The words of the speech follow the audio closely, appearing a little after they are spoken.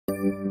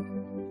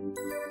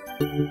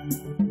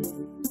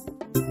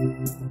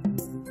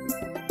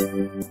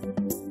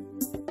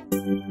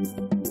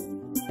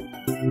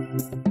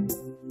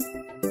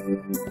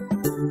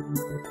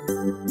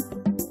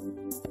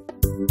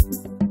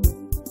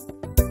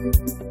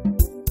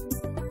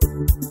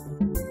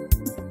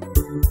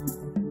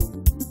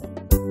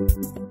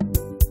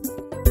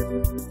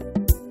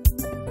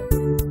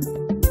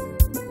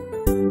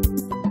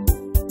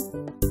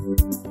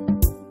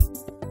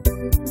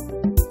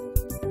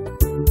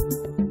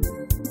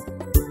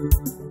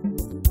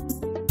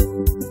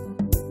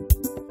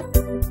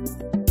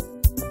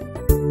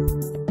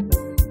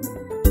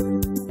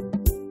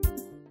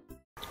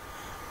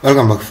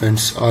Welcome back,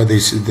 friends.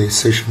 This is the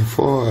session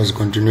 4 as a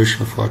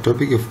continuation of our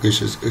topic of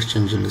gaseous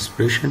exchange and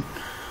respiration.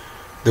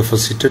 The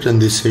facilitator in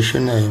this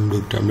session, I am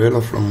Dr.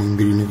 Mlelwa from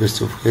the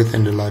University of Health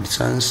and Allied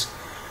Science.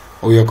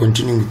 We are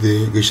continuing with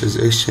the gaseous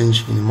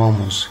exchange in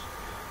mammals,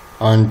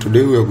 and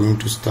today we are going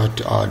to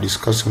start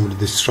discussing with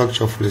the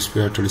structure of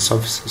respiratory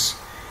surfaces.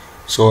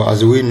 So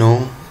as we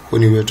know,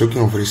 when we are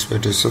talking of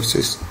respiratory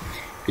surfaces,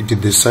 it is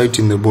the site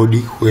in the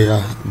body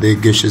where the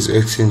gaseous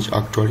exchange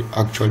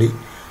actually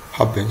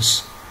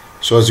happens.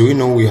 So as we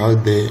know, we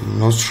have the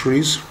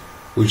nostrils,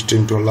 which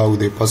tend to allow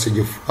the passage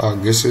of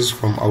gases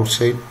from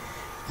outside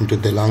into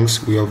the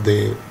lungs. We have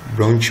the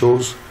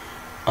bronchioles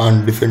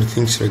and different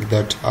things like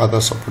that,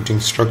 other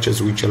supporting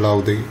structures which allow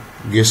the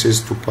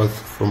gases to pass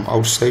from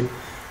outside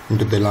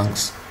into the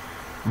lungs.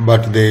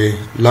 But the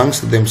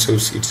lungs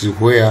themselves, it is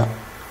where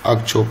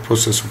actual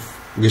process of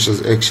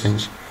gaseous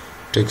exchange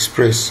takes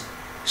place.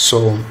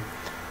 So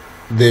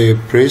the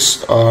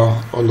place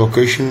or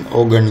location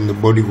organ in the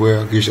body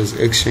where gaseous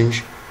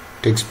exchange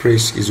takes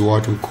place is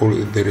what we call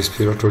the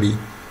respiratory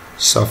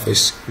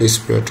surface.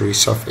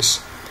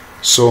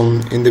 So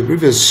in the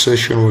previous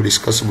session we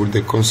discussed about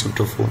the concept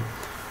of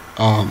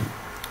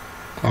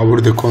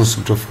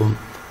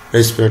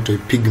respiratory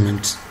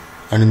pigments,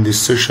 and in this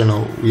session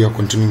we are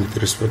continuing with the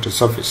respiratory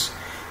surface.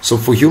 So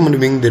for human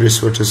being, the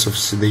respiratory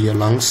surface is the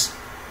lungs,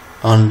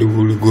 and we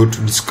will go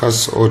to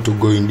discuss or to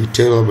go in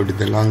detail about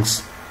the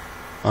lungs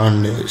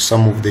and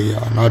some of the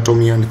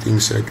anatomy and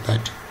things like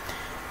that.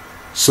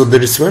 So the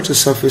respiratory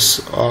surface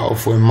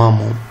of a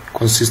mammal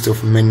consists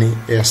of many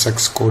air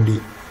sacs called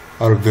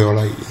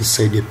alveoli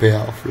inside a pair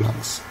of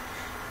lungs.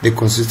 They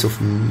consist of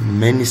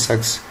many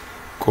sacs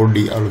called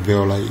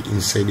alveoli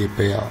inside a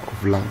pair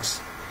of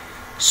lungs.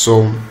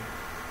 So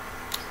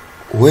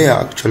where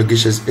actual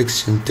gaseous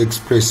exchange takes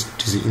place,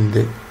 it is in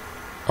the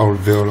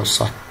alveolar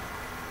sac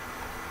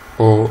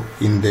or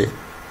in the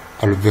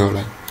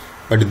alveoli.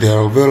 But the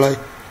alveoli,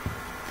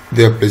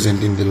 they are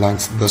present in the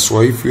lungs. That's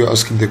why if you are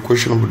asking the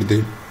question about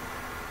the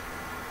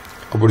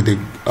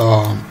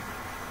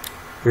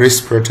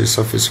respiratory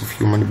surface of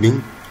human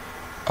being,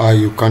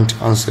 you can't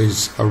answer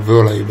is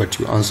alveoli, but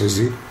you answer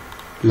the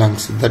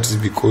lungs. That is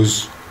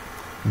because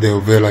the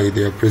alveoli,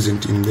 they are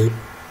present in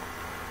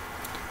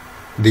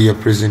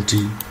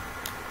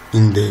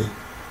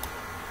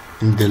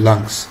the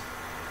lungs.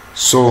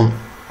 So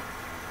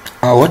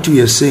what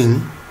we are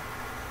saying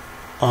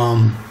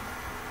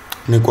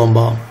ni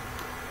kwamba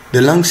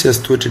the lungs are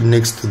situated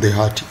next to the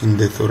heart in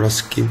the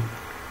thoracic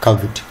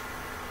cavity,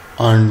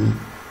 and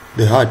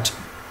the heart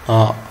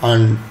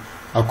and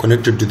are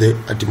connected to the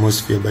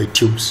atmosphere by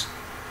tubes.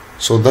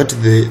 So that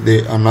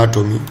the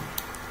anatomy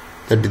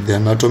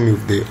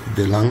of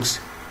the lungs,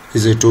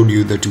 as I told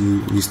you that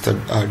we start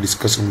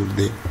discussing with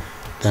the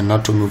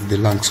anatomy of the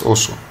lungs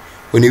also.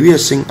 When we are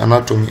saying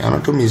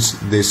anatomy is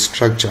the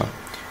structure,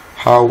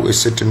 how a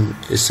certain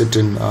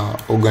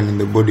organ in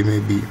the body may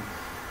be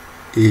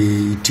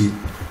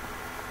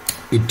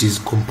it is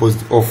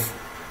composed of.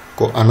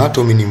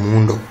 Anatomy ni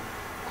muundo,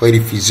 while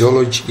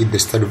physiology is the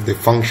study of the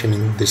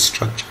functioning of the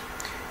structure.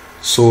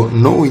 So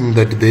knowing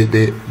that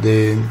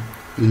the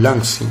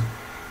lungs,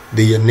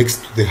 they are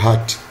next to the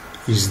heart,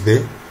 is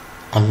the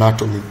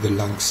anatomy of the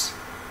lungs,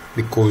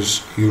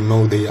 because you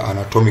know their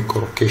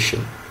anatomical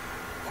location.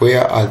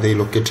 Where are they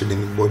located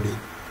in the body?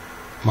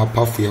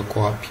 Mapafu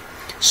yako wapi?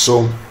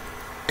 So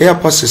air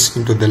passes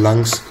into the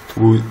lungs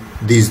through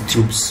these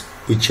tubes,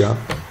 which are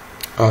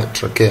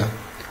trachea.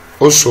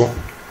 Also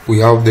we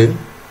have the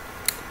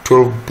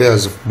 12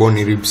 pairs of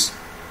bony ribs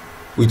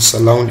which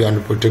surround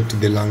and protect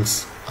the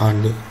lungs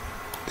and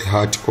the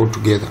heart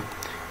altogether.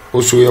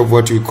 Also we have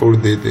what we call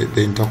the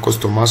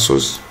intercostal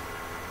muscles.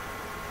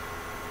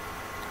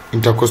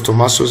 Intercostal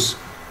muscles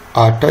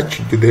are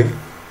attached to the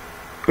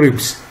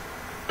ribs.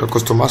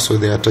 Intercostal muscles,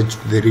 they are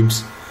attached to the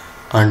ribs,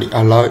 and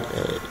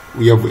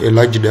we have a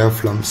large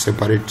diaphragm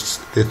separates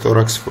the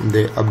thorax from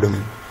the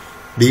abdomen.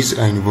 These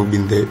are involved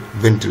in the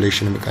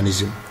ventilation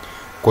mechanism.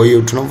 Kwa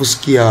hiyo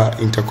tunavyosikia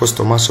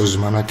intercostal muscles,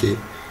 manake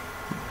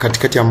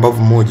katikati ya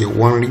mbavu moja,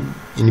 one rib,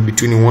 in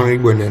between one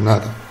rib and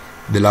another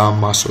there are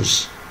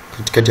muscles.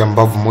 Katikati ya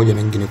mbavu moja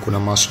na nyingine kuna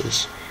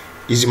muscles.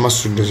 Hizi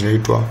muscles ndio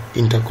zinaitwa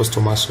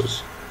intercostal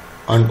muscles,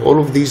 and all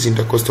of these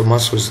intercostal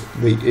muscles,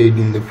 they aid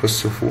in the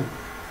process of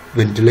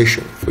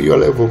ventilation. For your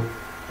level,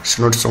 it's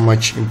not so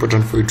much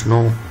important for you to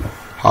know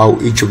how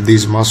each of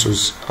these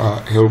muscles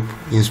help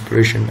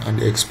inspiration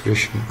and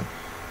expiration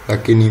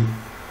lakini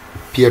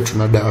pia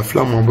tuna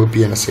diaphragm ambayo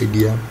pia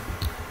inasaidia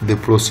the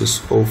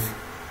process of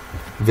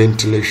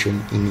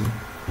ventilation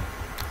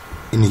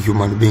in a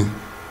human being.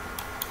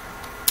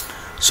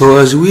 So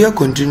as we are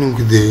continuing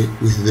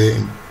with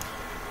the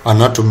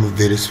anatomy of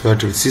the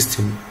respiratory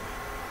system,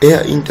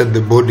 air entered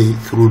the body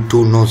through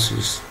two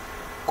nostrils.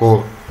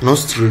 Kwa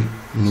nostril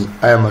ni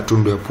haya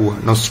matundu ya pua,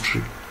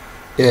 nostril.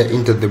 Air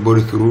entered the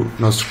body through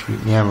nostril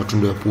ni haya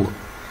matundu ya pua,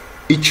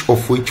 each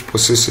of which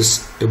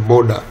possesses a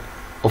border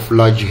of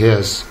large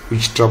hairs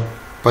which trap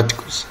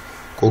particles.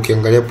 Kwa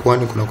ukiangalia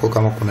puani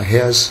kuna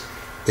hairs,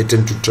 they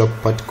tend to trap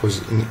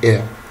particles in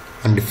air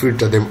and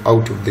filter them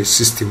out of the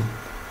system.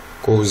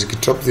 Kwa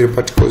zikitrap the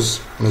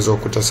particles, unaweza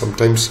kukuta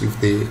sometimes if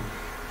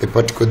the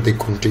particles they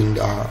contain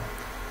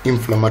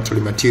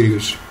inflammatory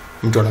materials,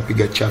 mtu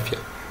anapiga chafya.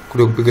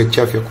 Kule kupiga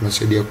chafya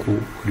kunasaidia ku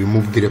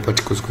remove the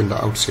particles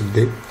kwenda outside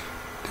the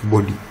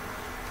body.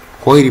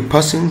 While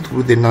passing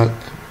through the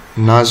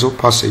nasal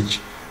passage,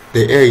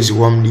 the air is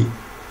warmed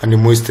and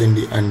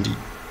moistened and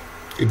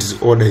its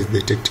odor is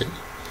detected.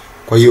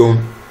 Kwa hiyo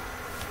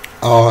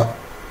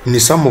ni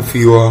some of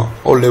your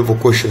O-level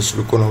questions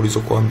ulikuwa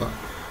unaulizwa kwamba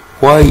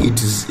why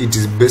it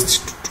is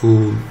best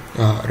to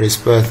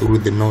respire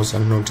through the nose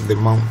and not the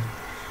mouth.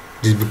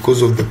 It is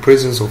because of the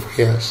presence of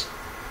hairs.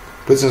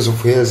 Presence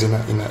of hairs in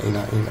a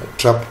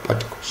trap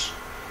particles.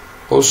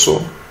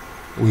 Also,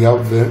 we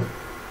have the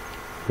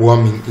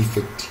warming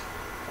effect.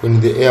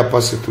 When the air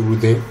passes through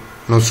the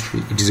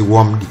nostril, it is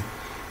warmed.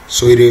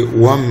 So ile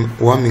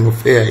warming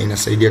of air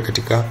inasaidia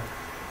katika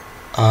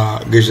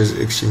gaseous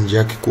exchange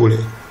yake kule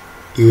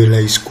iwe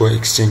rahisi kwa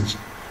exchange.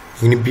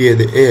 Lakini pia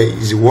the air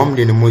is warmed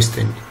and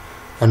moistened.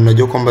 And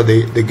unajua kwamba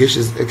the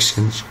gaseous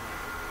exchange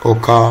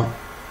occur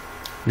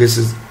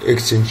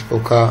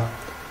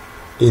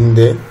in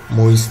the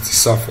moist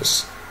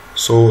surface.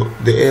 So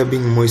the air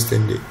being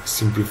moistened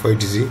simplified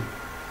the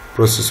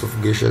process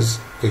of gaseous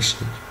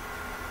exchange,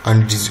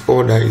 and its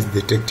odor is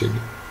detected.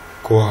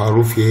 Kwa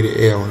harufu ya ile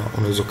air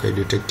unaweza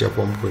kuidetect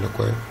hapo ambapo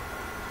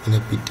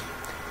inapita.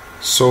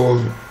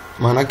 So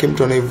maanake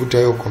mtu anayevuta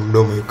hiyo kwa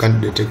mdomo, you can't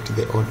detect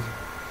the odor.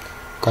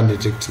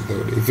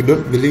 If you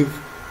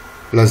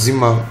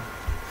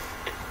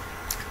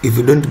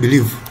don't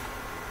believe,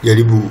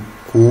 jaribu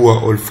kuua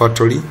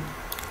olfactory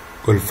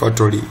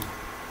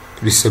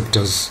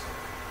receptors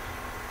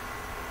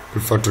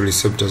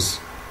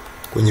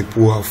kwenye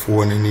pua,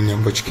 afu na nini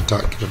ambacho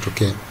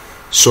kitatokea.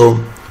 So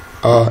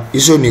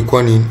hizo ni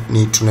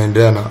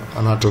tunaendelea na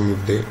anatomy of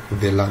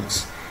the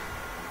lungs.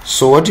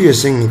 So what you are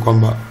saying ni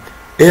kwamba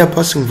air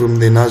passing from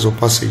the nasal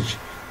passage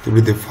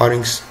through the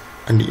pharynx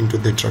and into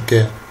the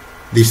trachea,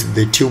 this is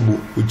the tube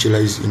which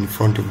lies in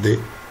front of the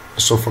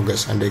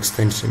esophagus and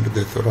extends into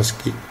the thoracic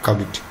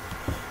cavity.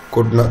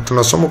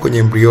 Tunasoma kwenye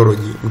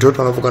embryology,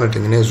 mtoto anapokuwa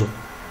anatengenezwa,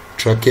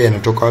 trachea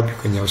inatoka wapi?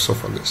 Kwenye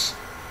esophagus.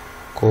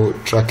 Kwa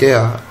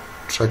trachea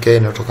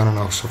inatokana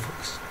na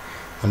esophagus,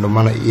 ndio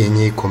maana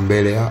yenyewe iko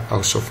mbele ya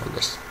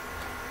esophagus.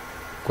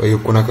 Kwa hiyo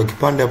kuna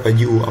kipande hapa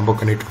juu ambako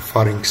kinaitwa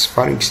pharynx.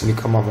 Pharynx ni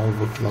kama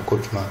ambavyo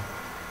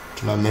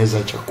tuna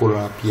meza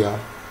chakula, pia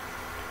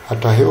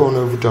hata hewa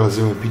unayovuta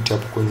lazima ipite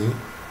hapo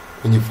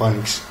kwenye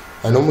pharynx.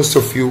 And most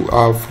of you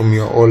are from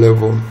your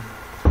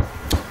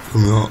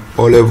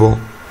O-level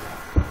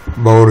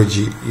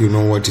biology, you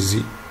know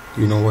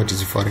what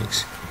is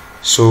pharynx.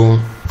 So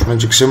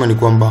tunachokisema ni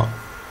kwamba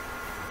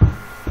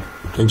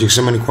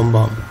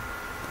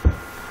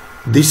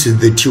this is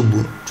the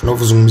tube.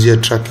 Tunapozungumzia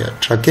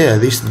trachea,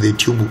 this is the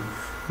tube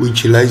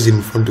which lies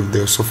in front of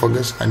the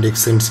esophagus and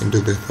extends into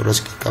the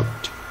thoracic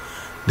cavity.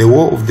 The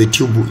wall of the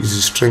tube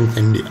is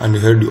strengthened and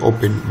held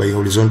open by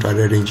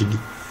horizontally arranged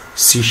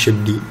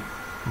C-shaped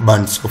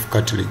bands of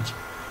cartilage.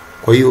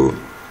 Kwa hiyo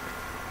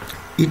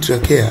hii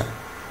trachea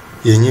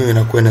yenyewe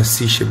inakuwa na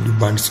C-shaped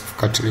bands of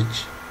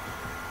cartilage.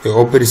 The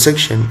open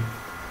section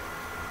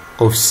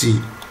of C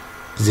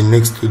is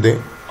next to the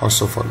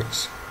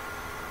esophagus.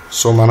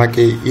 So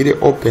manake ile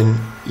open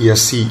ya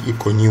C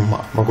iko nyuma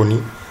ambako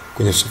ni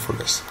kwenye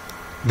esophagus.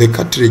 The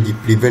cartilage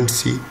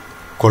prevents the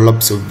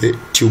collapse of the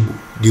tube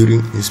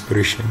during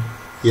inspiration,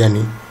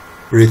 yani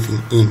breathing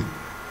in.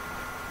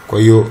 Kwa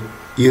hiyo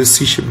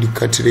C-shaped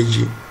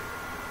cartilage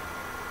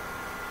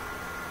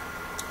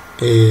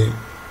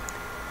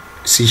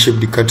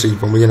C-shaped cartilage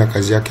pamoja na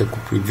kazi yake ku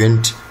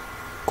prevent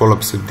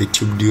collapse of the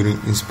tube during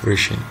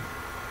inspiration.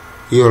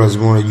 Hiyo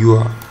lazima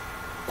unajua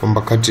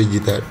kwamba cartilage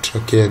za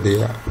trachea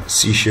they are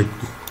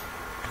C-shaped.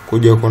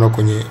 Kuja kuona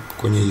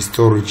kwenye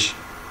histology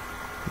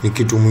ni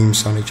kitu muhimu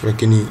sana hicho,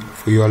 lakini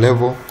for your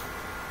level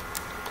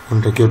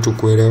unatakiwa tu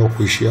kuelewa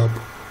kuishi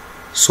hapo.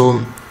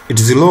 So it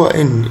is the lower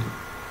end,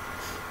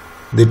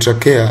 the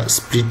trachea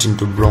split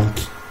into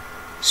bronchi.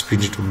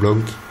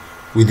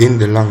 Within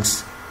the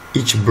lungs,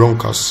 each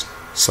bronchus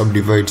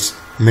subdivides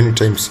many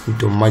times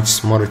into much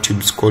smaller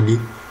tubes called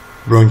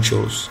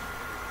bronchioles.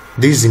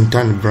 These in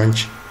turn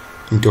branch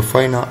into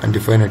finer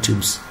and finer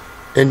tubes,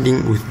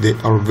 ending with the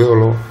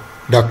alveolar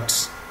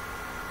ducts,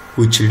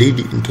 which lead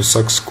into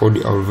sacs called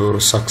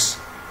alveolar sacs.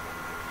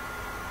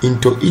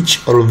 Into each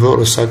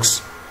alveolar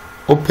sacs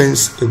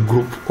opens a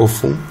group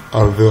of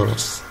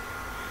alveolus.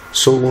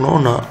 So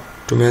unaona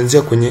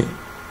tumeanzia kwenye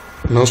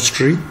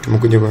nostril,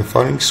 tumekuja kwenye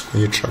pharynx,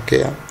 kwenye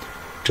trachea,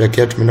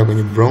 tumeenda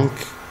kwenye bronch,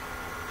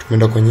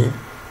 tumeenda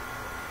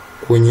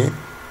kwenye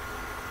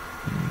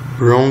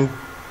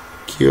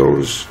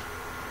bronchioles,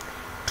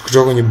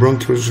 tukitoka kwenye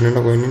bronchioles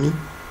tunaenda kwenye nini?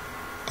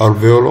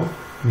 Alveolar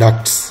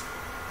ducts,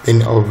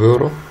 then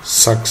alveolar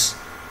sacs,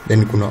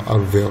 then kuna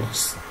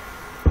alveolus.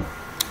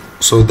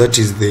 So that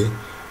is the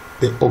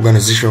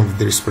organization of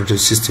the respiratory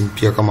system,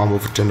 pia kama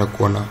ambavyo tutaenda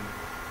kuona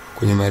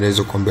kwenye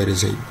maelezo kwa mbele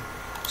zaidi.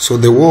 So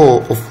the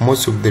wall of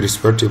most of the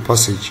respiratory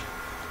passage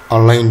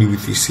are lined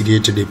with the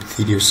ciliated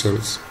epithelial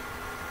cells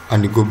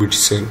and goblet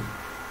cell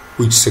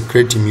which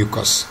secrete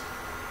mucus.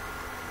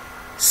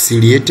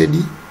 Ciliated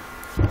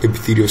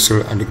epithelial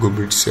cell and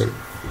goblet cell,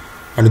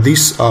 and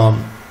this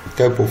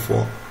type of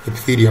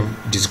epithelium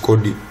is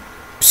called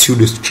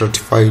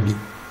pseudostratified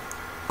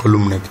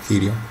columnar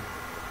epithelium.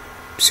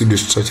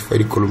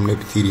 Pseudostratified columnar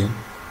epithelium.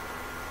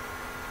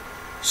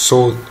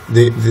 So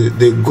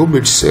the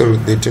goblet cell,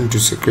 they tend to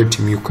secrete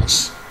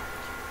mucus,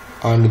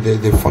 and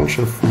the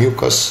function of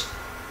mucus,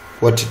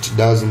 what it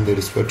does in the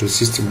respiratory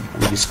system,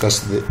 we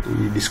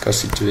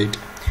discuss it later.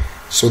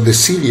 So the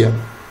cilia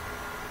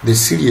in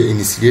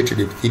ciliated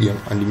epithelium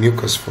and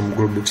mucus from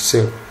goblet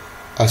cell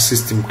are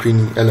system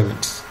cleaning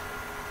elements.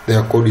 They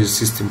are called as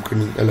system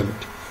cleaning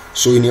element.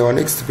 So in our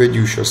next page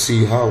you shall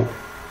see how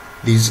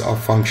these are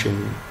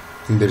functioning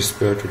in the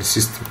respiratory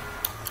system.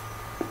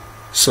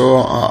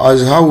 So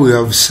as how we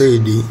have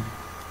said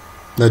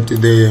that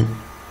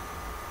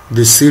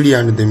the cilia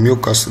and the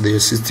mucus, they are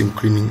system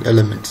cleaning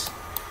elements,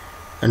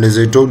 and as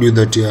I told you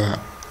that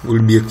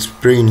we'll be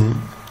explaining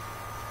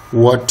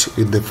what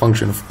is the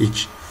function of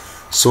each.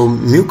 So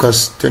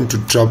mucus tend to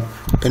trap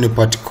any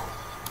particle.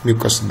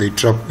 Mucus, they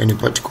trap any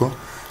particle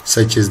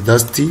such as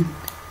dusty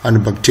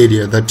and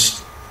bacteria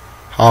that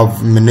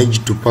have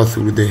managed to pass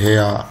through the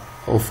hair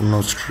of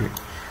nostril.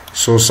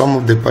 So some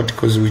of the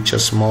particles which are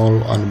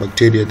small and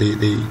bacteria,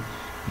 they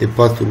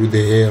pass through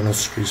the hair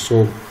nostril,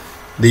 so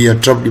they are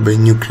trapped by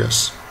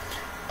nucleus.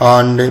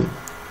 And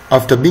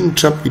after being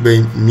trapped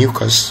by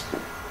mucus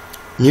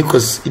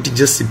it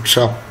just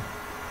trap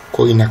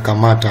kwa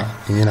inakamata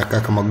yenye inakaa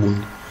kama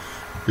gundi.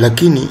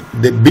 Lakini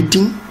the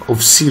beating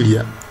of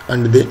cilia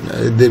and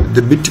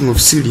the beating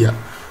of cilia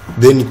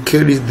then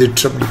carries the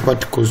trapped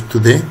particles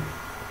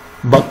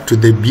back to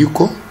the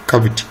buccal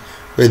cavity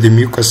where the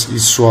mucus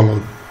is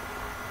swallowed.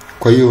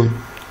 Kwa hiyo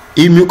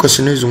hii mucus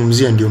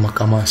inayozungumzia ndio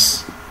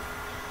makamasi.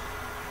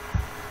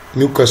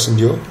 Mucus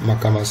ndio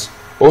makamasi.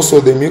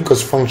 Also the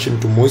mucus function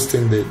to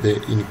moisten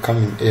the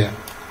incoming air.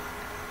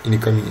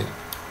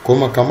 Kwa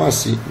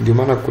makamasi ndio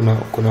maana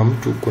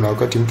kuna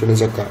wakati mtu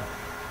anaweza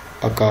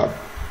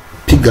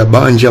akapiga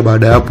banja,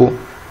 baada ya hapo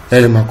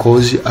yale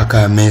makozi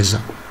akayameza.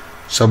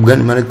 Sababu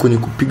gani? Maana kwenye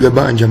kupiga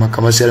banja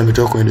makamasi yale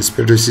yametoka kwenye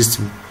respiratory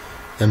system,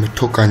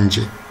 yametoka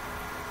nje,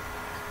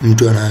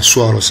 mtu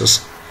anayaswallow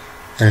sasa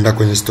anaenda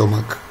kwenye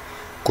stomach.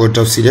 Kwa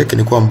tafsiri yake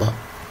ni kwamba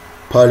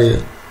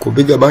pale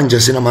kupiga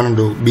banja sina maana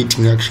ndo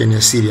beating action ya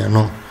cilia,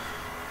 no.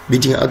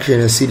 Beating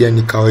action ya cilia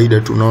ni kawaida,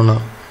 tunaona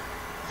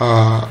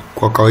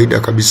kwa kawaida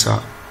kabisa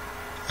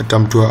hata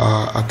mtu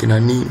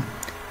akinani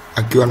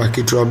akiwa na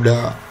kitu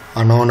labda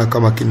anaona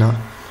kama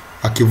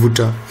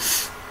akivuta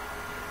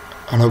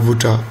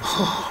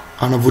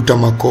anavuta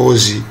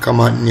makozi,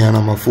 kama ni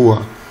ana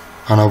mafua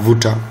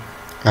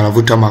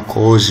anavuta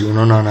makozi,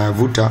 unaona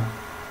anayavuta,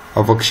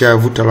 afakisha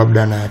yavuta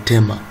labda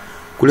anayatema.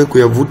 Kule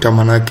kuyavuta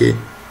manake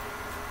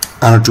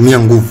anatumia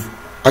nguvu.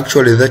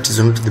 Actually that is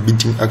not the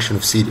beating action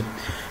of cilia.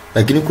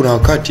 Lakini kuna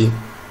wakati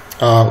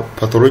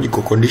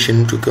pathological condition,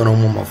 mtu akiwa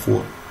anaumwa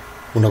mafua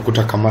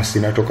unakuta kamasi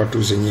inatoka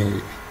tu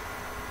zenyewe.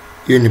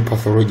 Hiyo ni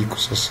pathological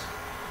sasa.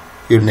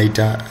 Hiyo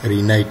tunaita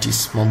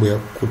rhinitis, mambo ya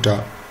kukuta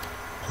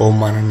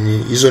homa na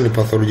nini. Hizo ni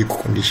pathological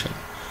condition.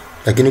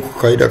 Lakini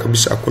kwa kawaida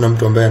kabisa hakuna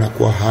mtu ambaye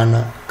anakuwa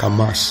hana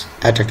kamasi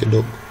hata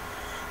kidogo.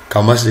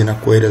 Kamasi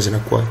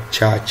zinakuwa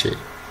chache.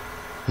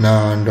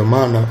 Na ndio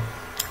maana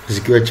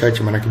zikiwa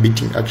chache maana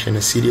beating action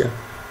ya cilia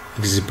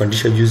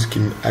ikizipandisha juu,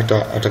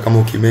 hata kama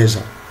ukimeza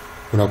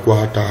unakuwa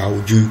hata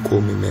haujui kwa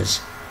umemeza.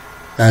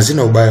 Na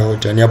hazina ubaya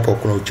wote, yani hapo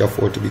kuna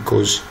uchafu wote,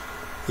 because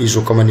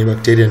hizo kama ni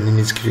bacteria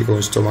nini zikifika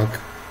kwenye stomach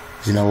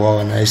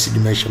zinauawa na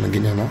acid, maisha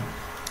mengine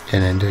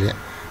yanaendelea.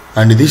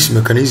 And this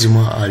mechanism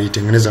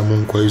alitengeneza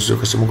Mungu. Kwa hiyo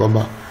akasema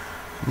kwamba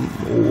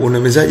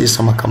unamezaje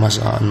sama kama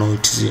no,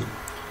 it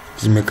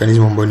is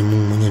mechanism ambayo ni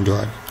Mungu mwenyewe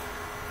ndio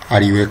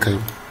aliweka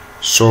hiyo.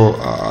 So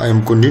I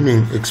am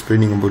continuing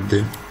explaining about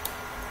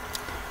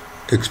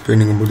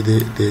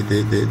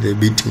the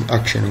beating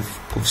action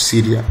of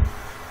cilia,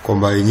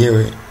 kwamba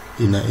yenyewe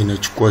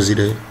inachukua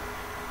zile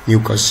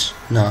mucus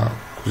na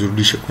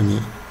kuzirudisha kwenye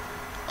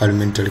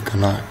alimentary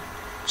canal.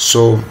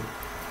 So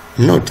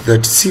note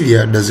that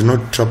cilia does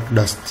not trap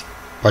dust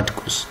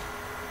particles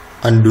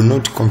and do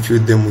not confuse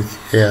them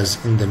with hairs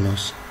in the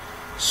nose.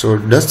 So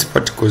dust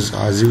particles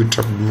haziwi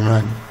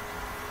trapped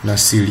na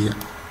cilia.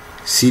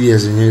 Cilia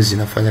zenyewe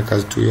zinafanya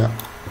kazi tu ya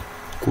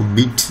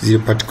kubeat zile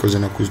particles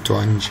na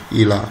kuzitoa nje,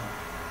 ila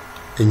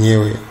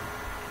yenyewe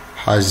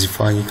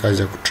hazifanyi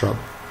kazi ya kutrap.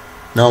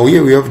 Now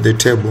here we have the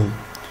table.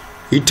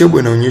 Hii table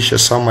inaonyesha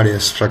summary ya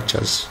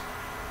structures,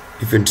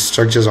 different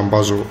structures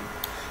ambazo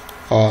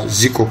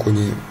ziko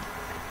kwenye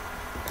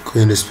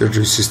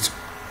respiratory system.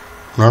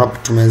 Unaona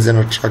tumeanza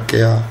na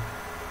trachea,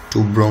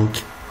 two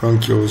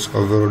bronchioles,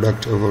 alveolar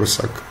duct, alveolar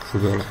sac,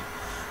 alveoli.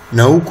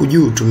 Na huku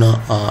juu tuna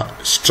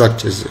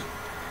structures.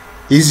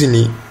 Hizi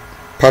ni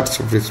parts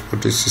of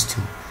respiratory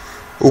system.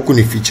 Huku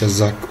ni features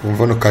zake. Kwa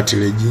mfano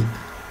cartilage,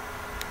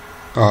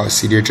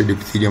 ciliated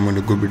epithelium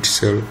and goblet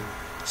cell,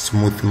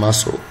 smooth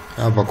muscle,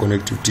 hapa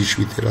connective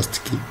tissue with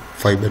elastic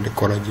fiber and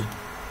collagen.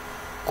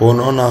 Kwa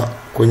unaona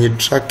kwenye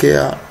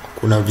trachea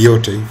kuna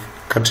vyote hivi.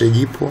 Cartilage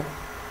ipo,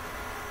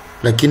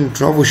 lakini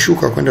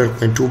tunavyoshuka kwenda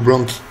kwenye two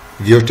bronchi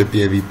vyote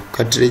pia vipo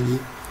cartilage,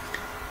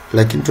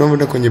 lakini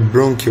tunapoenda kwenye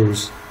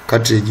bronchioles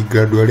cartilage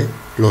gradually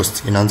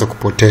lost, inaanza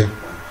kupotea.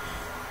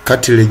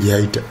 Cartilage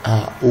haita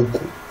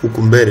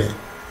huku mbele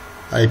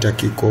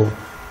haitakiko,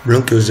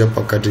 bronchioles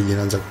hapa cartilage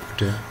inaanza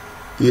kupotea,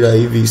 ila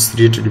hivi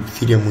ciliated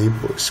epithelium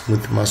ipo,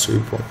 smooth muscle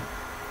ipo,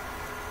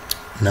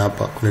 na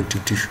hapa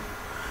connective tissue.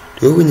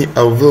 Ndio kwenye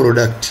alveolar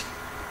duct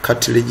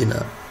cartilage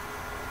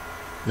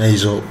na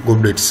hizo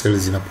goblet cells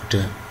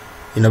zinapotea,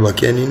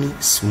 inabakia nini?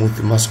 Smooth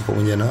muscle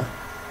pamoja na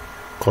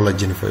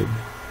collagen fiber.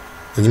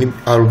 Lakini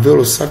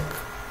alveolar sac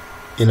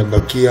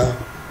inabakia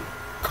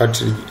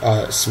cartilage,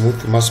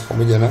 smooth muscle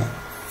pamoja na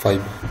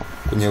fiber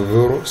kwenye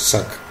alveolar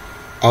sac.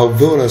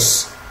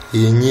 Alveolus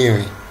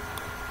yenyewe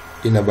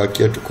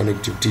inabakia tu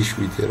connective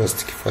tissue with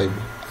elastic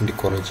fiber and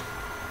collagen.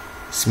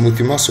 Smooth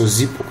muscle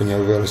zipo kwenye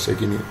alveolus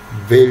lakini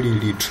very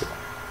little.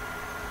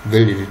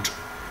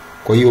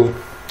 Kwa hiyo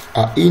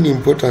hii ni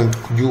important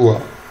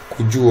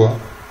kujua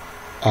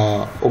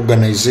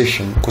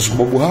organization, kwa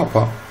sababu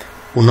hapa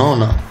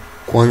unaona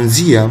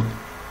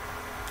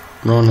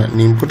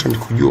ni important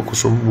kujua, kwa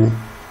sababu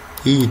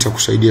hii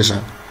itakusaidia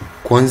sana.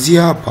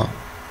 Kuanzia hapa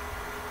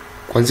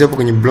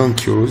kwenye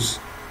bronchioles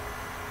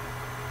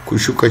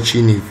kushuka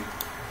chini hivi,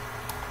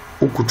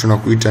 huku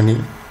tunakuita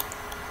ni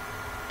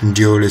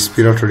ndio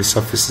respiratory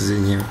surfaces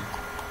zenyewe,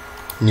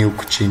 ni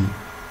huku chini.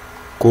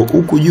 Kwa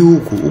huku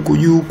juu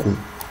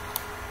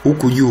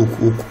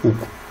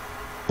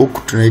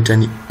huku tunaita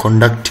ni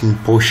conducting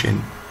portion.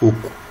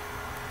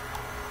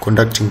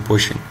 Conducting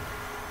portion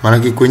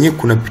maana kwenye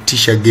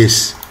kunapitisha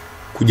gas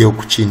kuja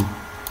huku chini,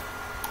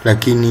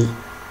 lakini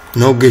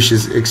no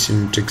gaseous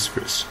exchange takes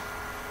place.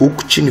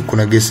 Huku chini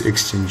kuna gas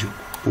exchange,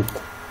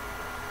 huku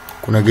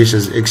kuna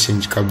gaseous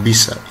exchange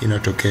kabisa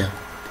inatokea.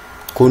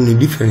 Kwa ni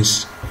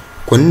difference.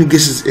 Kwa nini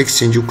gaseous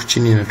exchange huku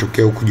chini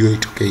inatokea, huku juu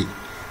haitokei?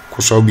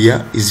 Kwa sababu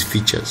ya hizi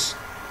features.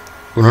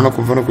 Unaona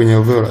kwa mfano kwenye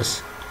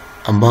alveolus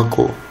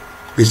ambako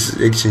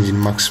gaseous exchange ni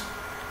maximum,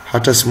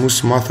 hata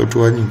smooth muscle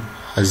tu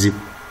hazipo.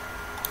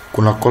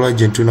 Kuna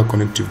collagen tu na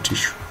connective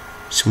tissue,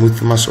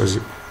 smooth muscle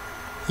hazipo.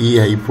 Hii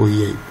haipo.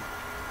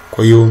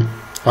 Kwa hiyo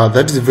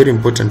that is very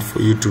important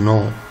for you to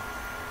know.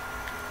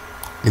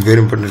 Ni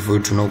very important for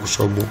you to know, kwa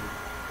sababu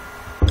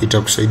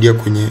itakusaidia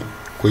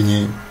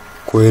kwenye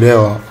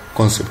kuelewa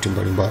concept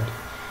mbalimbali.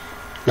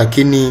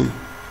 Lakini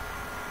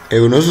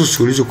unaweza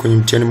kuulizwa kwenye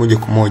mtihani moja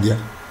kwa moja,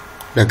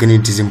 lakini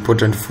it is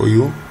important for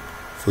you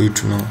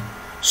to know.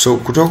 So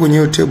kutoka kwenye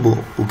hiyo table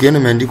ukiona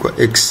imeandikwa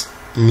X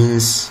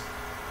means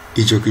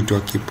hicho kitu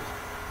hakipo.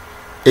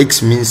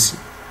 X means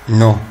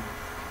no.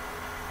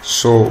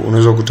 So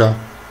unaweza kuta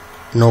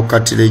no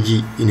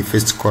cartilage in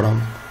first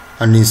column,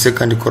 and in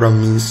second column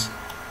means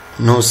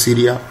no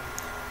cilia,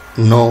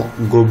 no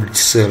goblet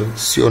cell,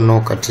 sio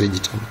no cartilage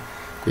tena.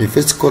 Kwenye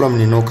first column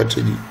ni no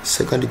cartilage,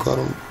 second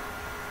column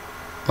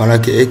maana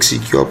yake X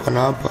ikiwa hapa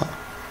na hapa,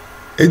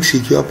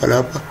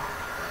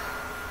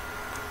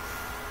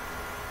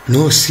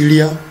 no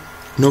cilia,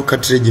 no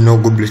cartilage, no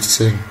goblet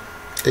cell.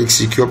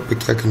 X ikiwa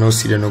peke yake, no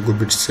cilia, no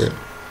goblet cell.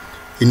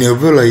 In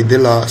alveoli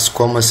there are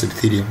squamous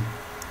epithelium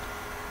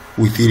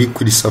with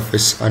liquid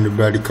surface and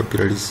blood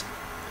capillaries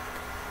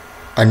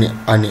on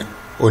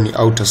the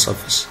outer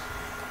surface.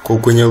 Kwa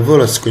kwenye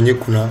alveolus kwenye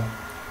kuna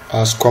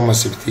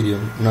squamous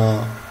epithelium, na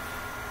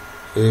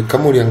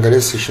kama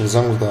uliangalia session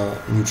zangu za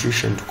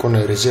nutrition tuko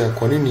naelezea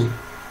kwa nini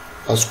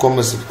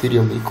squamous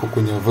epithelium iko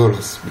kwenye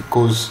alveolus,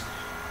 because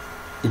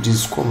it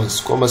is squamous.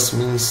 Squamous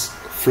means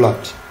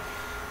flat.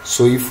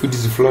 So if it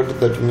is flat,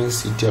 that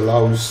means it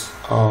allows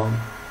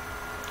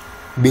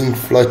being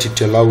flat,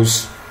 it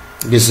allows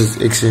gaseous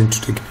exchange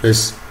to take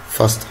place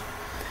faster.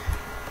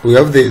 We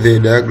have the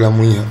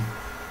diagram here.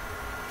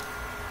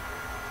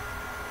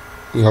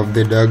 We have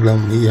the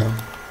diagram here,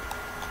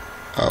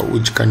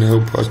 which can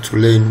help us to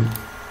learn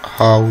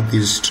how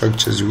these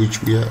structures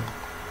which we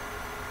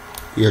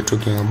are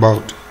talking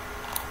about,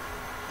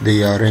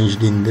 they are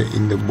arranged in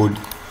the body.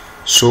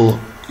 So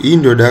hii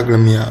ndio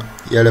diagram ya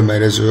yale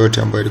maelezo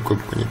yote ambayo yalikuwa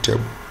kwenye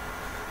table.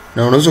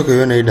 Na unaweza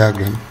kuiona hii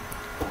diagram,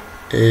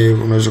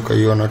 unaweza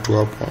kuiona tu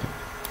hapo.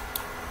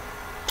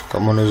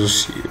 Kama unaweza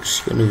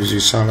sioni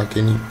vizuri sana,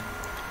 lakini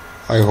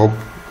I hope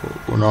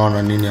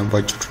unaona nini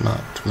ambacho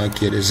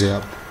tunakielezea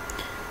hapo.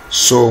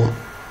 So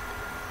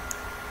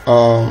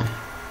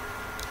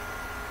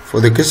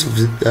For the case of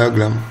this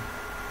diagram,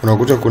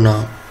 unakuta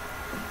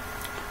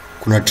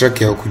kuna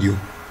trachea huku juu.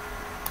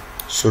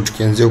 So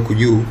tukianzia huku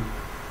juu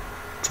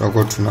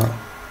tunakuwa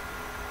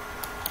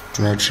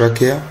tuna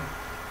trachea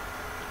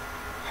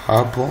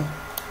hapo.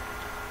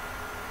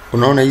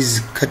 Unaona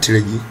hizi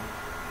cartilage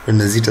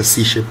tunazita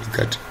C-shaped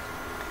cut.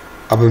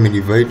 Hapa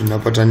imedivide,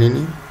 unapata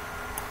nini?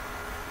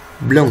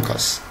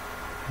 Bronchus.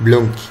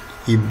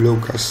 Hii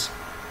bronchus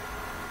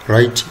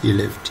right, hii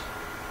left.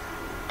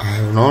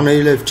 Unaona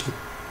hii left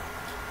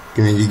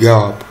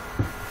imejigawa hapa.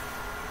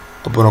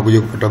 Hapo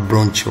unakuja kupata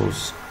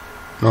bronchioles.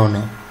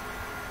 Unaona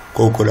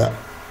kuna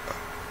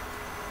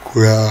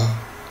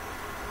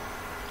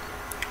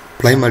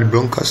primary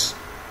bronchus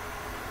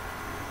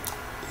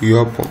hiyo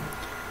hapo,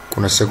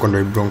 kuna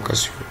secondary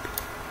bronchus hiyo,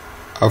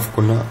 alafu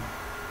kuna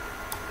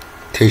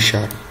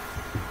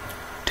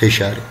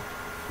tertiary.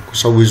 Kwa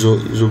sababu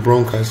hizo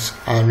bronchus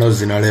nazo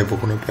zina level,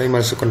 kuna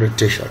primary, secondary,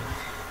 tertiary.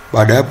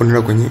 Baada hapo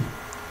nenda kwenye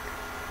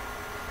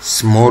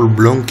small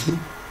bronchi.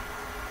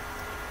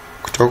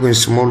 Kutoka kwenye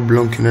small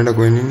bronchi unaenda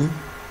kwenye nini?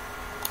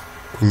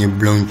 Kwenye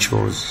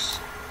bronchioles.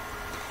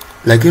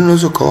 Lakini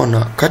unaweza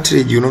kaona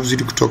cartilage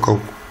unazidi kutoka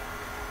huko,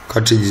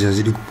 cartilage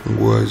zinazidi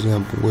kupungua,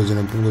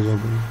 zinapungua.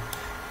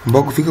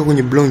 Mpaka kufika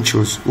kwenye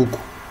bronchioles huko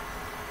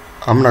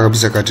hamna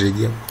kabisa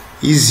cartilage hapo.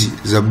 Hizi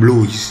za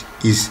blue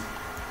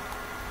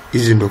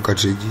hizi ndo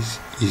cartilages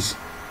hizi.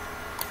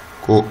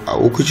 Kwa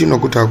huko chini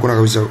unakuta hakuna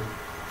kabisa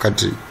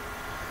cartilage.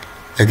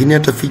 Lakini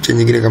hata feature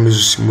nyingine kama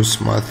hizo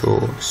smooth mouth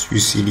au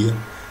cilia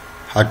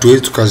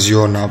hatuwezi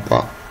tukaziona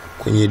hapa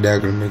kwenye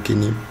diagram,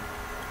 lakini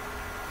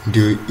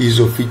ndio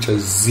hizo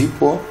features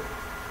zipo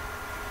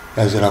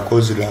na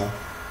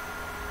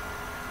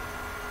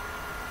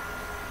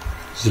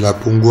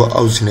zinapungua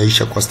au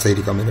zinaisha kwa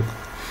staili kama ile.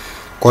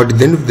 Kwa at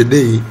the end of the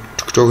day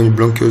tukitoka kwenye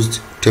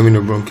bronchioles,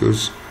 terminal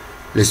bronchioles,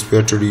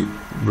 respiratory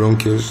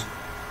bronchioles,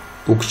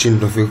 huko chini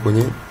tunafika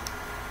kwenye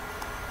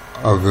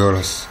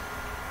alveolus.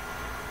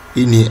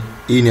 Hii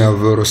ni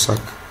alveolus sac.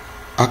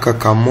 Aka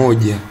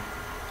kamoja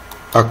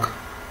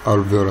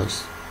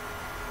alveolus.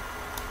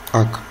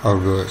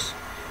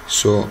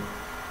 So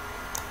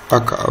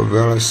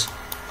alveolus.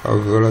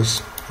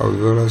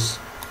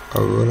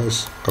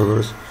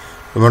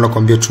 Ndio maana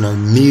nakwambia tuna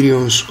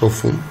millions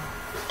of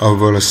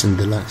alveolus in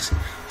the lungs.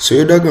 So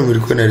hiyo diagram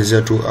ilikuwa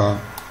inaelezea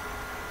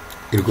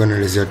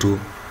tu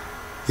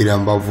ile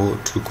ambavyo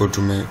tulikuwa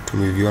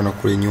tumeviona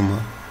kule nyuma.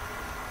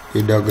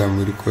 Hiyo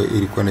diagram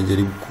ilikuwa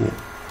inajaribu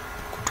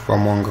kutupa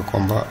mwanga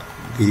kwamba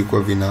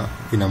vilikuwa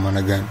vina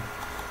maana gani.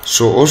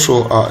 So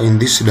also in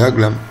this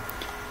diagram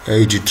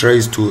it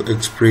tries to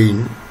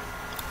explain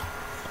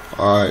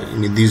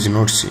in these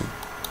notes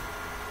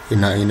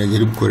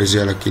inajaribu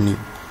kuelezea, lakini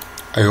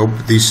I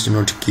hope this is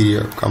not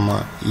clear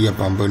kama hii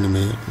hapa ambayo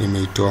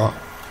nimeitoa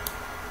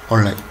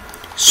online.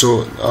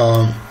 So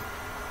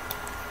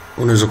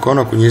unaweza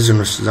kuona kwenye hizo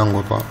notes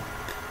zangu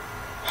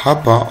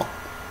hapa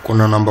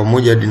kuna namba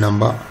 1 hadi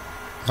namba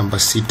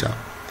 6.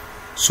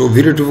 So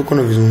vile tulivyokuwa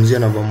tunazungumzia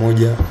namba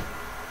 1,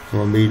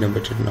 namba 2, namba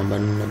 3, namba 4,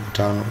 namba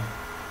 5,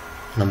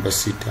 namba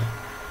 6.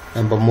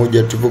 Namba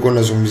 1 tulivyokuwa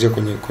tunazungumzia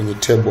kwenye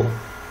table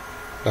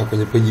na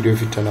kwenye page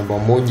iliyopita, namba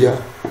 1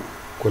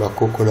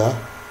 kuna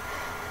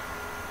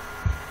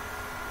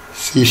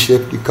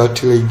C-shaped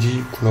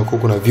cartilage,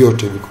 kuna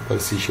vyote viko pale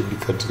C-shaped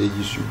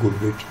cartilage,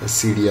 goblet na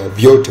cilia,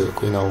 vyote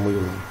kwenye namba 1.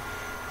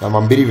 Namba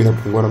 2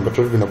 vinapungua, namba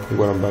 3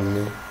 vinapungua, namba 4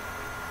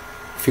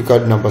 fika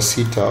hadi namba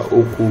 6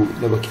 huku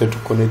inabakia tu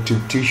connective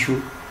tissue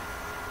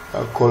na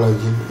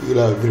collagen,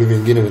 ila vile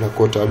vingine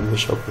vinakuwa tayari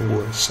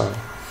vimeshapungua sana.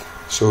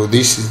 So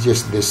this is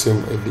just the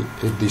same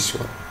as this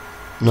one.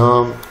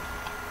 Na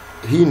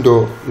hii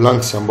ndo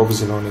lungs ambazo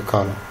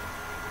zinaonekana.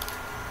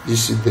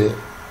 This is the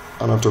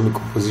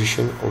anatomical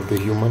position of the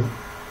human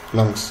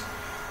lungs.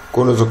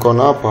 Kwa unaweza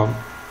kuona hapa,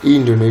 hii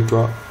ndio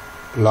inaitwa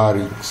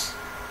larynx.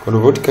 Kuna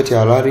tofauti kati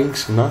ya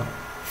larynx na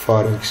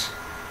pharynx.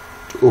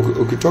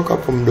 Ukitoka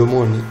hapo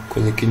mdomoni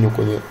kwenye kinywa,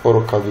 kwenye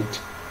oral cavity,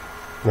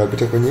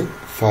 unapita kwenye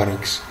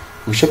pharynx.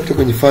 Ukishapita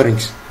kwenye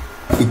pharynx,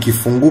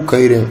 ikifunguka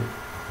ile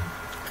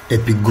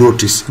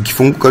epiglottis,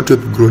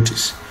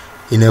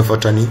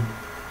 inayofuata ni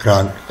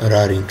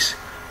larynx.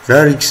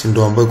 Larynx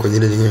ndio ambayo kwa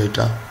jina lingine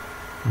inaitwa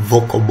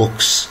vocal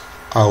box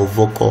au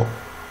vocal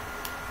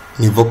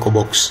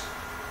box.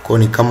 Kwa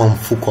ni kama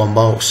mfuko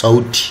ambao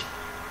sauti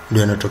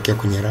ndio inatokea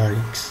kwenye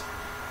larynx.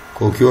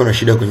 Kwa ukiwa na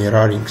shida kwenye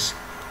larynx,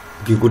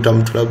 ukikuta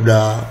mtu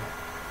labda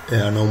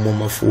anaumwa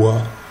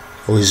mafua,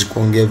 hawezi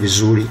kuongea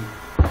vizuri.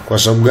 Kwa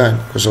sababu gani?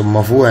 Kwa sababu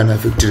mafua yana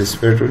affect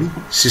respiratory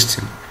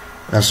system.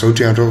 Na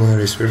sauti inatoka kwenye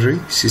respiratory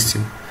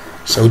system.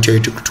 Sauti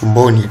haitoki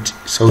tumboni,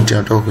 sauti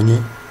inatoka kwenye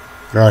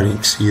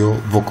larynx, hiyo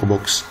vocal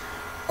box.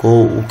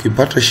 Kwa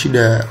ukipata shida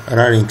ya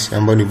larynx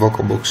ambayo ni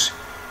vocal box,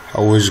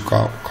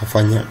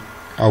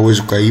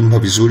 hauwezi kuimba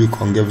vizuri,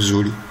 kuongea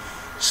vizuri,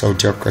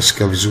 sauti yako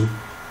kusikia vizuri.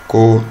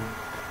 Kwa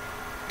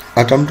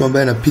hata mtu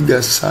ambaye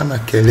anapiga sana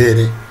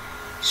kelele,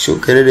 sio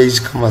kelele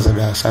hizi kama za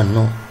darasani,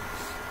 no,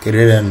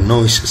 kelele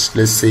noises,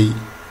 let's say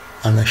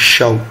ana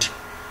shout,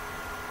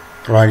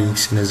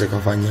 larynx inaweza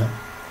kufanya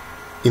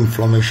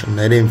inflammation,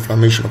 na ile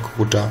inflammation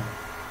ukakuta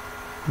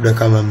muda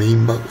kama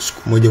ameimba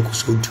siku moja kwa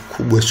sauti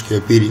kubwa, siku ya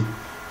pili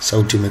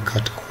sauti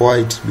imekata.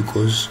 Why? It's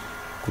because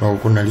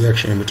kuna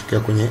reaction imetokea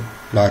kwenye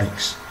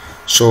larynx.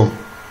 So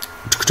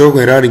tukitoka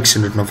kwenye larynx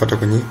ndio tunafuata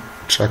kwenye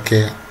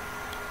trachea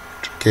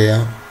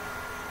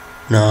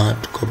na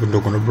tukapenda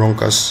kuna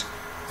bronchus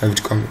na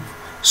vitu kama hivyo.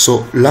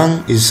 So lung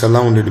is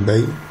surrounded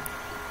by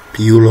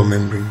pleural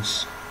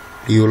membranes.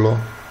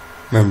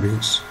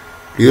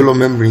 Pleural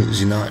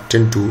membranes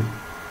tend to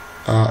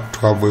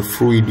have a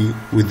fluid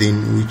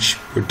within which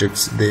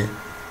protects the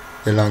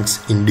lungs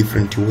in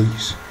different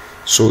ways.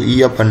 So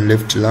hii hapa ni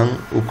left lung,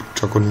 huku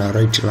tutakuwa na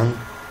right lung.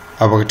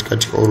 Hapa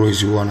katikati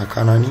always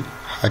wanakaa ni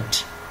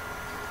heart.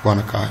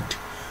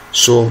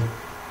 So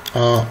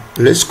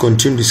let's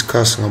continue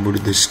discussing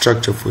about the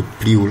structure for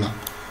pleura.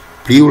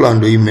 Pleura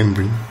ndio hii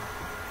membrane.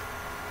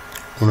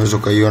 Unaweza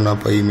kuiona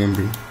hapa hii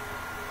membrane.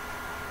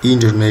 Hii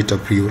ndio tunaita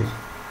pleura.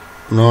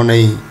 Unaona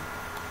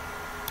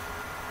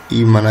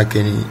hii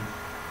manake ni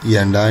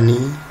ya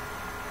ndani.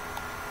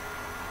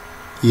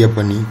 Hii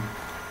hapa ni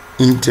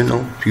internal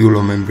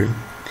pleural membrane.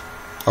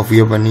 Afu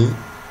hapa ni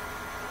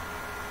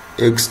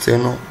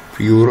external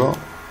pleural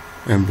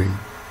membrane.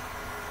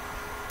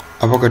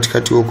 Hapa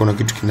katikati huko kuna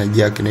kitu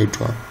kinajaa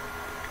kinaitwa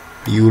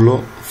pleural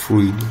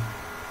fluid.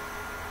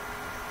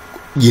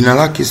 Jina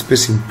lake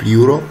space in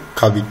pleural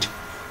cavity.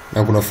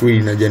 Na kuna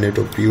fluid inajaa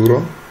inaitwa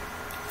pleural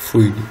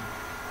fluid.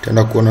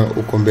 Tenda kuona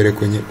uko mbele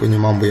kwenye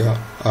mambo ya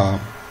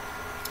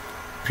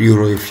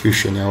pleural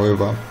effusion.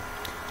 However,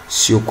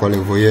 sio kwa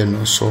level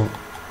yenu. So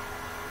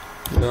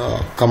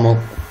kama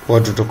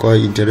watu watakuwa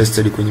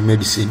interested kwenye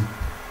medicine,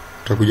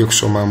 utakuja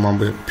kusoma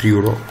mambo ya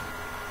pleural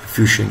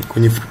effusion.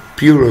 Kwenye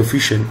pleural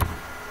effusion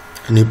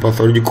ni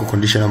pathological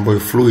condition ambayo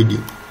fluid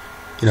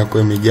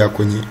inakuwa imejaa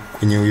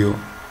kwenye huyo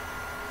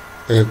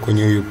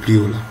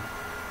pleura.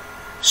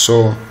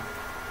 So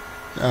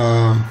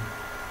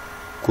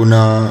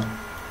kuna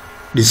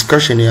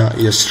discussion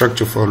ya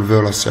structure for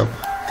alveolus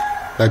hapa,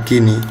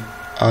 lakini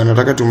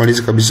nataka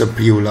tumalize kabisa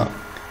pleura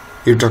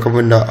ili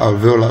tutakapoenda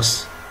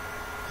alveolus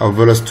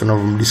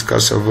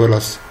tunavomdiscuss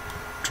alveolus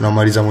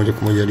tunamaliza moja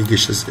kwa moja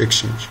gaseous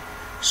exchange.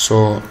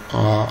 So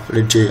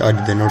let's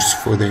add the notes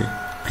for the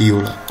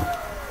pleura.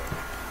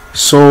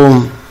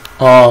 So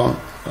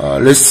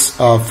let's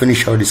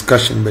finish our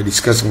discussion by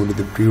discussing with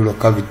the pleural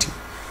cavity.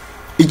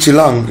 Each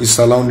lung is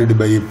surrounded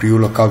by a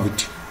pleural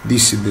cavity.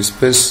 This is the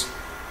space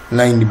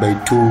lined by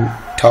two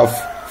tough,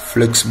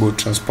 flexible,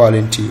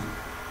 transparent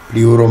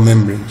pleural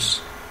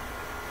membranes.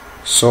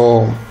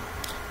 So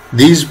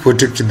these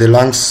protect the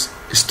lungs,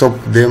 stop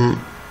them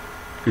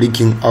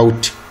leaking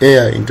out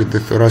air into the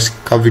thoracic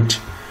cavity,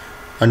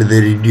 and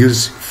they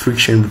reduce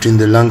friction between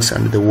the lungs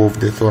and the wall of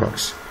the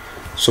thorax.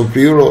 So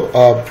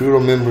pleural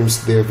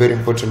membranes, they are very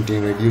important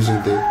in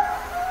reducing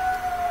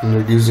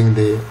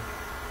the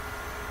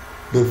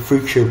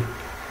friction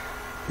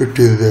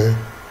between the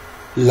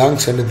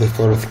lungs and the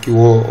thoracic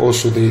wall.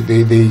 Also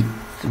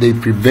they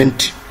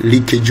prevent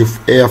leakage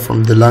of air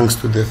from the lungs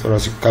to the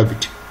thoracic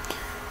cavity.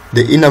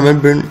 The inner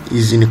membrane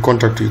is in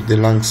contact with the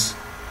lungs,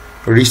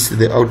 reaches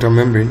the outer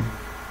membrane,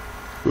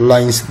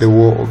 lines the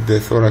wall of the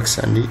thorax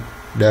and the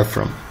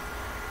diaphragm.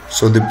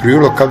 So the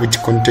pleural cavity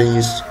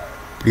contains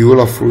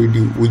pleural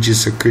fluid which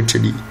is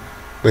secreted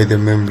by the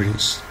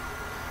membranes,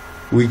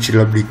 which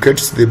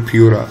lubricates the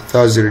pleura,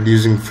 thus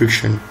reducing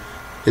friction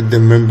as the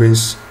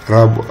membranes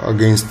rub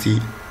against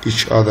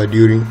each other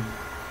during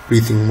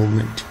breathing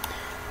movement.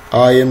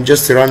 I am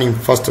just running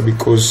faster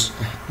because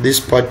this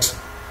part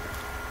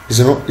is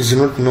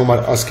not normal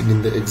asked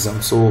in the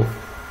exam. So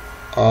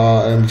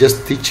I am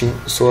just teaching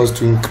so as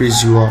to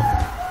increase your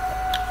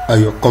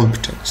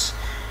competence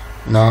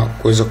na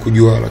kuweza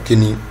kujua,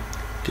 lakini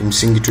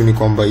kimsingi tu ni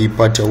kwamba hii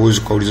part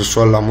hauwezi kuuliza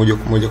swali la moja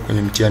kwa moja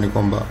kwenye mtihani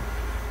kwamba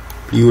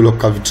pleural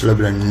cavity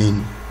labda ni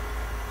nini.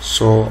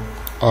 So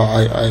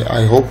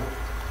I hope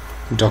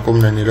mtakuwa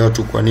mnanielewa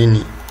tu kwa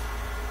nini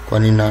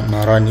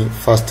na run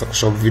faster, kwa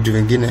sababu vitu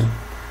vingine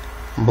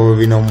ambavyo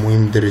vina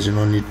umuhimu there is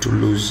no need to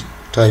lose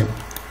time.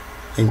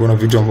 Kuna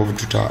vitu ambavyo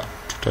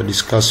tuta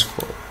discuss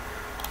for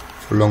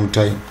long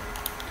time.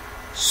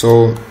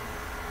 So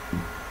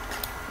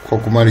kwa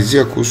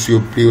kumalizia kuhusu hiyo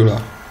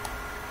pleura,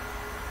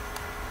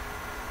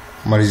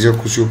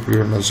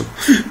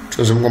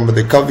 tunasema kwamba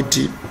the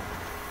cavity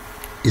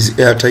is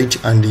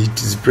airtight and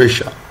its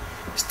pressure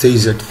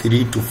stays at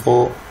 3 to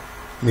 4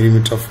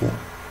 mm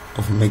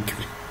of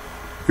mercury,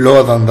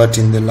 lower than that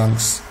in the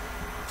lungs.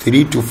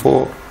 3 to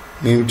 4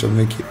 mm of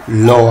mercury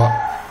lower.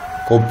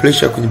 Kwa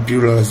pressure kwenye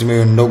pleura lazima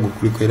iwe ndogo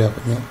kuliko ile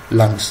kwenye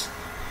lungs,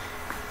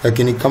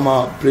 lakini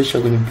kama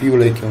pressure kwenye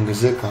pleura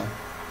ikiongezeka,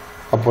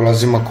 hapo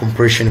lazima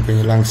compression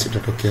kwenye lungs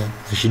itatokea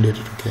na shida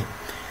itatokea.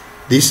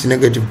 This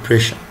negative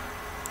pressure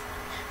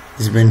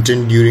is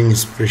maintained during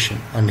respiration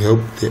and help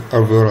the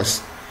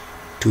alveolus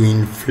to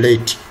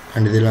inflate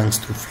and the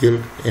lungs to fill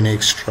an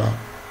extra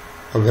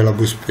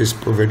available space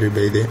provided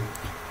by the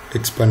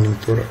expanding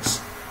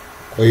thorax.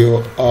 Kwa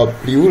hiyo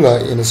pleura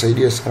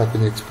inasaidia sana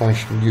kwenye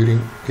expansion during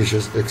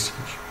gaseous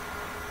exchange.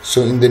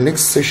 So in the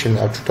next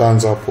session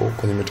tutaanza hapo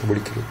kwenye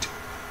metabolic rate.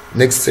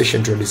 Next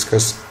session to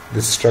discuss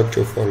the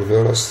structure of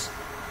alveolus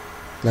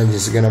na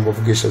jinsi gani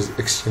ambavyo gaseous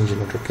exchange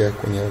inatokea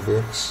kwenye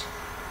alveolus.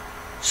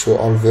 So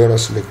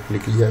alveolus ni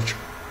kijacho.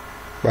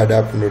 Baada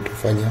hapo ndio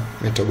tutafanya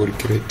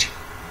metabolic rate.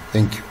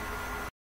 Thank you.